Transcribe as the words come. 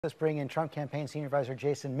Let's bring in Trump campaign senior advisor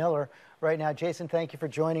Jason Miller right now. Jason, thank you for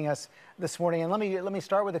joining us this morning. And let me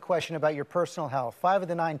start with a question about your personal health. 5 of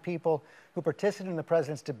the 9 people who participated in the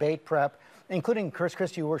president's debate prep, including Chris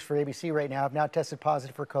Christie, who works for ABC right now, have now tested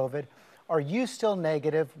positive for COVID. Are you still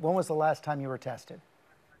negative? When was the last time you were tested?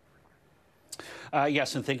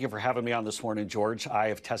 Yes, and thank you for having me on this morning, George. I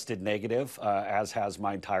have tested negative, as has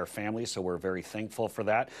my entire family, so we're very thankful for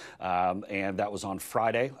that. And that was on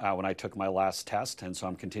Friday when I took my last test, and so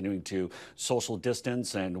I'm continuing to social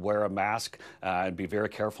distance and wear a mask and be very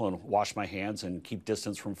careful and wash my hands and keep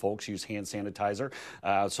distance from folks, use hand sanitizer.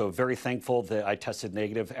 So very thankful that I tested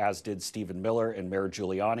negative, as did Stephen Miller and Mayor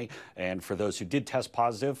Giuliani. And for those who did test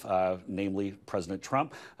positive, namely President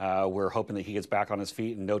Trump, we're hoping that he gets back on his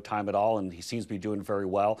feet in no time at all, and he seems to be doing very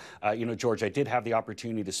well. George, I did have the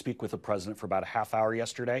opportunity to speak with the president for about a half hour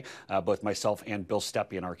yesterday, both myself and Bill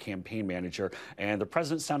Stepien, our campaign manager, and the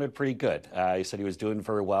president sounded pretty good. He said he was doing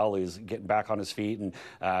very well. He's getting back on his feet and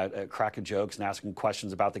cracking jokes and asking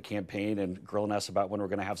questions about the campaign and grilling us about when we're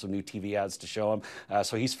going to have some new TV ads to show him.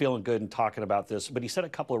 So he's feeling good and talking about this. But he said a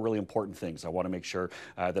couple of really important things I want to make sure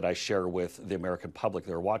that I share with the American public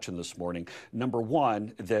that are watching this morning. Number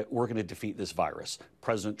one, that we're going to defeat this virus.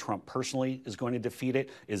 President Trump personally is going to defeat it.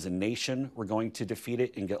 As a nation, we're going to defeat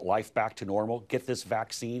it and get life back to normal, get this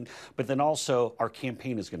vaccine. But then also our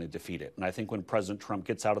campaign is going to defeat it. And I think when President Trump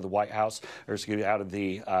gets out of the White House, or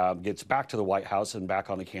gets back to the White House and back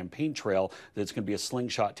on the campaign trail, that it's going to be a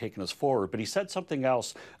slingshot taking us forward. But he said something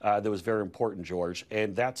else that was very important, George,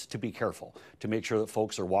 and that's to be careful, to make sure that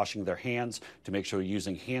folks are washing their hands, to make sure they're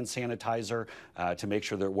using hand sanitizer, to make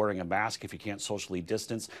sure they're wearing a mask if you can't socially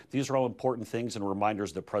distance. These are all important things and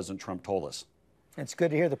reminders that President Trump told us. It's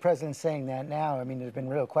good to hear the president saying that now. I mean, there's been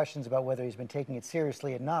real questions about whether he's been taking it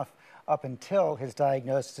seriously enough up until his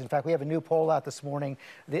diagnosis. In fact, we have a new poll out this morning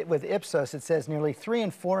with Ipsos. It says nearly 3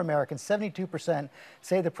 in 4 Americans, 72%,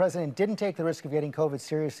 say the president didn't take the risk of getting COVID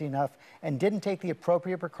seriously enough and didn't take the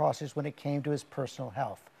appropriate precautions when it came to his personal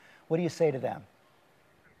health. What do you say to them?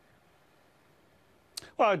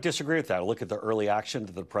 Well, I disagree with that. I look at the early action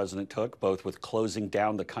that the president took, both with closing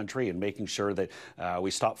down the country and making sure that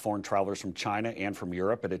we stopped foreign travelers from China and from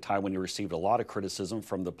Europe at a time when he received a lot of criticism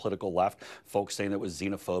from the political left, folks saying that it was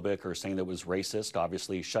xenophobic or saying that it was racist.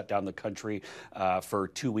 Obviously, he shut down the country for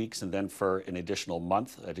 2 weeks and then for an additional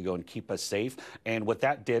month to go and keep us safe. And what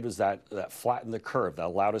that did was that flattened the curve. That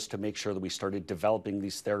allowed us to make sure that we started developing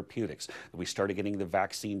these therapeutics, that we started getting the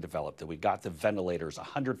vaccine developed, that we got the ventilators,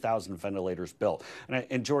 100,000 ventilators built.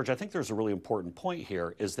 And George, I think there's a really important point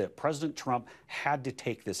here is that President Trump had to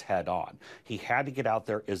take this head on. He had to get out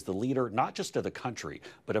there as the leader, not just of the country,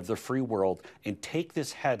 but of the free world, and take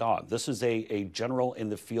this head on. This is a general in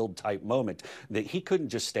the field type moment that he couldn't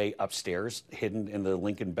just stay upstairs, hidden in the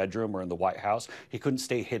Lincoln bedroom or in the White House. He couldn't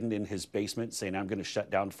stay hidden in his basement saying, I'm going to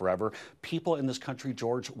shut down forever. People in this country,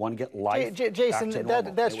 George, want to get life Jason, back to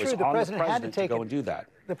normal. that's true. The president had to go and do that.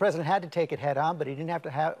 The president had to take it head on, but he didn't have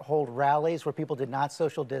to hold rallies where people did not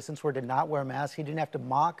social distance, where did not wear masks. He didn't have to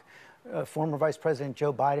mock former Vice President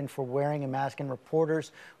Joe Biden for wearing a mask and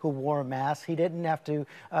reporters who wore masks. He didn't have to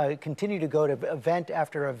continue to go to event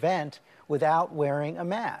after event without wearing a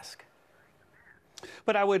mask.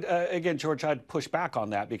 But I would, again, George, I'd push back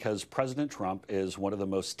on that because President Trump is one of the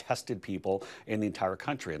most tested people in the entire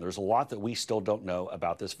country. And there's a lot that we still don't know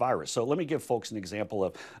about this virus. So let me give folks an example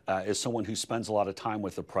of, as someone who spends a lot of time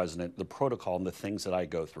with the president, the protocol and the things that I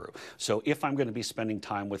go through. So if I'm going to be spending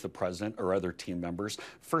time with the president or other team members,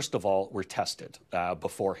 first of all, we're tested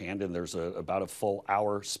beforehand. And there's about a full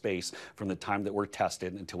hour space from the time that we're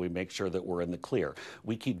tested until we make sure that we're in the clear.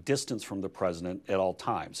 We keep distance from the president at all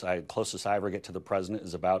times. Closest I ever get to the president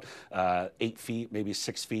is about 8 feet, maybe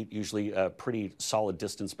 6 feet, usually a pretty solid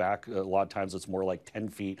distance back. A lot of times it's more like 10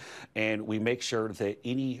 feet. And we make sure that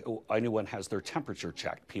anyone has their temperature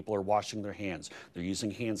checked. People are washing their hands. They're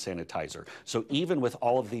using hand sanitizer. So even with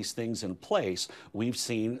all of these things in place, we've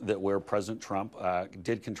seen that where President Trump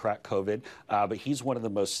did contract COVID, but he's one of the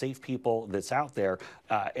most safe people that's out there.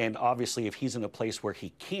 And obviously, if he's in a place where he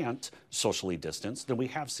can't socially distance, then we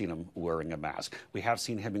have seen him wearing a mask. We have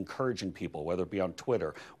seen him encouraging people, whether it be on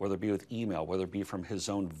Twitter, whether it be with email, whether it be from his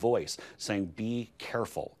own voice, saying, be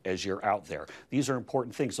careful as you're out there. These are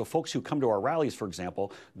important things. So folks who come to our rallies, for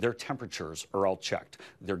example, their temperatures are all checked.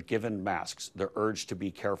 They're given masks. They're urged to be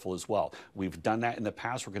careful as well. We've done that in the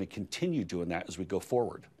past. We're going to continue doing that as we go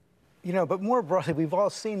forward. You know, but more broadly, we've all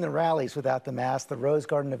seen the rallies without the mask, the Rose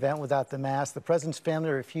Garden event without the mask. The president's family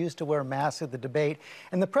refused to wear masks at the debate.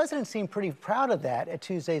 And the president seemed pretty proud of that at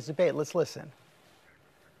Tuesday's debate. Let's listen.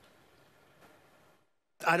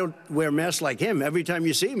 I don't wear masks like him. Every time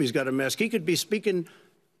you see him, he's got a mask. He could be speaking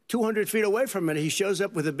 200 feet away from it, he shows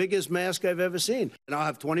up with the biggest mask I've ever seen. And I'll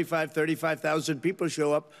have 25, 35,000 people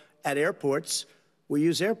show up at airports. We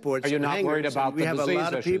use airports. Are you not worried about the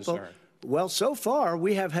disease issue, sir? Well, so far,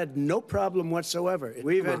 we have had no problem whatsoever.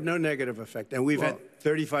 We've had no negative effect. And we've had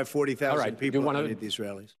 35, 40,000 people at these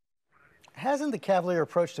rallies. Hasn't the cavalier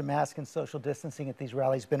approach to mask and social distancing at these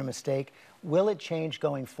rallies been a mistake? Will it change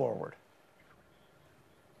going forward?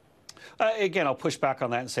 Again, I'll push back on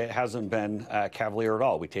that and say it hasn't been cavalier at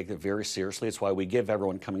all. We take it very seriously. It's why we give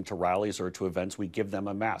everyone coming to rallies or to events, we give them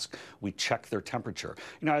a mask. We check their temperature.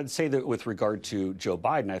 You know, I'd say that with regard to Joe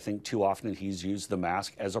Biden, I think too often he's used the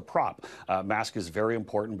mask as a prop. Mask is very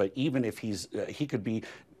important, but even if he could be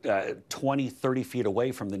 20, 30 feet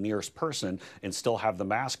away from the nearest person and still have the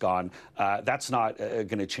mask on, that's not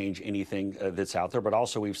going to change anything that's out there. But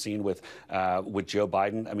also we've seen with Joe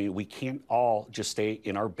Biden, I mean, we can't all just stay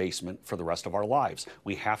in our basement for the rest of our lives.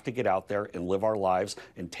 We have to get out there and live our lives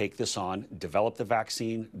and take this on, develop the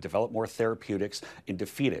vaccine, develop more therapeutics, and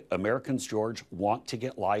defeat it. Americans, George, want to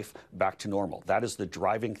get life back to normal. That is the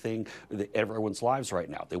driving thing in everyone's lives right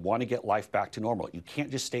now. They want to get life back to normal. You can't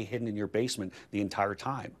just stay hidden in your basement the entire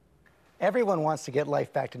time. Everyone wants to get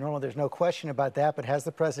life back to normal. There's no question about that, but has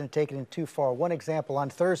the president taken it too far? One example,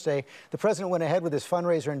 on Thursday, the president went ahead with his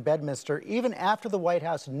fundraiser in Bedminster even after the White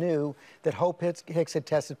House knew that Hope Hicks had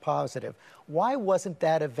tested positive. Why wasn't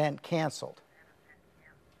that event canceled?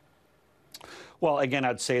 Well, again,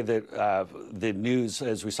 I'd say that the news,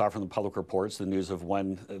 as we saw from the public reports, the news of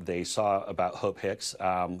when they saw about Hope Hicks,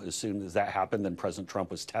 as soon as that happened, then President Trump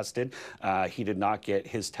was tested. He did not get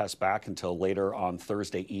his test back until later on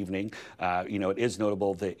Thursday evening. You know, it is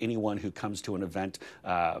notable that anyone who comes to an event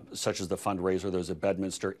such as the fundraiser, those at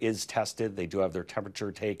Bedminster, is tested. They do have their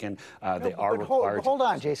temperature taken. They are required. Hold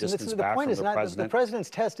on, Jason. The point is not the president's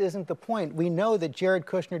test isn't the point. We know that Jared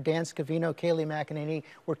Kushner, Dan Scavino, Kayleigh McEnany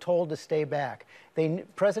were told to stay back. The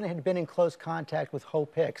president had been in close contact with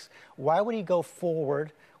Hope Hicks. Why would he go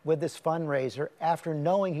forward with this fundraiser after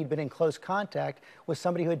knowing he'd been in close contact with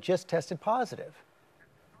somebody who had just tested positive?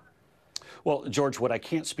 Well, George, what I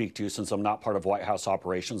can't speak to, since I'm not part of White House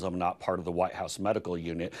operations, I'm not part of the White House medical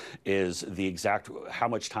unit, is the exact how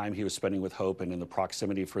much time he was spending with Hope and in the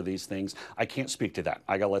proximity for these things. I can't speak to that.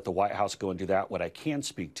 I got to let the White House go and do that. What I can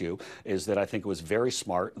speak to is that I think it was very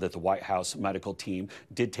smart that the White House medical team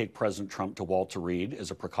did take President Trump to Walter Reed as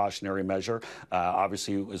a precautionary measure.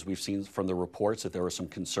 Obviously, as we've seen from the reports, that there were some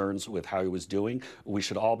concerns with how he was doing. We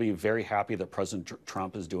should all be very happy that President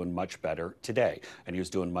Trump is doing much better today, and he was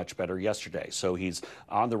doing much better yesterday. So he's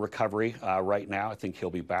on the recovery right now. I think he'll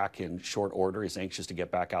be back in short order. He's anxious to get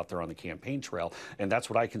back out there on the campaign trail. And that's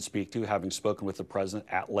what I can speak to, having spoken with the president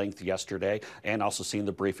at length yesterday and also seen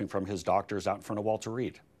the briefing from his doctors out in front of Walter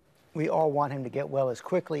Reed. We all want him to get well as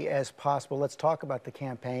quickly as possible. Let's talk about the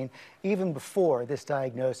campaign. Even before this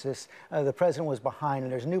diagnosis, the president was behind.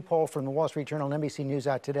 And there's a new poll from the Wall Street Journal and NBC News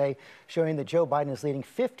out today showing that Joe Biden is leading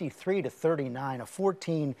 53-39, a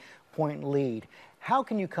 14-point lead. How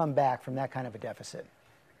can you come back from that kind of a deficit?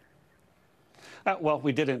 Well,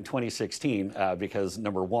 we did it in 2016 because,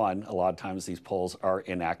 number one, a lot of times these polls are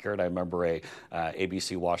inaccurate. I remember a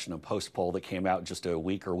ABC Washington Post poll that came out just a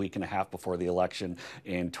week or week and a half before the election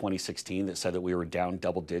in 2016 that said that we were down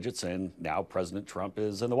double digits, and now President Trump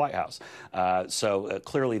is in the White House. So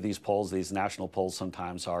clearly these polls, these national polls,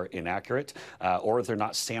 sometimes are inaccurate, or they're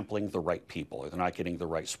not sampling the right people, or they're not getting the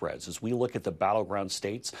right spreads. As we look at the battleground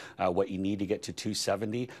states, what you need to get to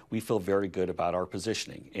 270, we feel very good about our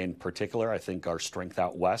positioning. In particular, I think our strength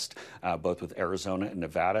out west, both with Arizona and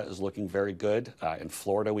Nevada, is looking very good. In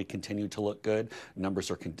Florida, we continue to look good.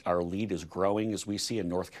 Our lead is growing, as we see, in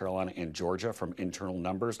North Carolina and Georgia from internal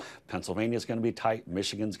numbers. Pennsylvania is going to be tight.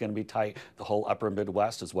 Michigan's going to be tight. The whole upper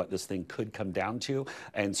Midwest is what this thing could come down to.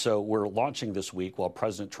 And so we're launching this week, while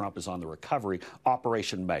President Trump is on the recovery,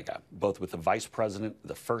 Operation Mega, both with the vice president,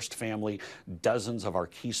 the first family, dozens of our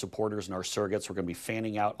key supporters and our surrogates. We're going to be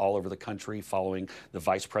fanning out all over the country following the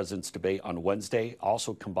vice president's debate on Wednesday,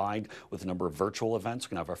 also combined with a number of virtual events.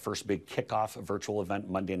 We're going to have our first big kickoff virtual event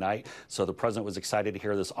Monday night. So the president was excited to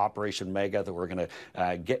hear this Operation Mega, that we're going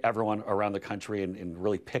to get everyone around the country and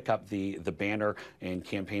really pick up the banner and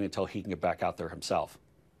campaign until he can get back out there himself.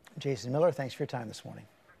 Jason Miller, thanks for your time this morning.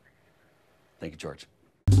 Thank you, George.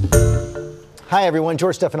 Hi, everyone.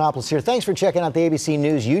 George Stephanopoulos here. Thanks for checking out the ABC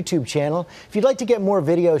News YouTube channel. If you'd like to get more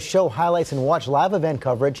videos, show highlights, and watch live event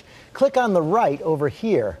coverage, click on the right over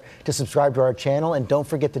here to subscribe to our channel. And don't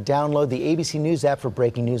forget to download the ABC News app for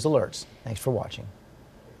breaking news alerts. Thanks for watching.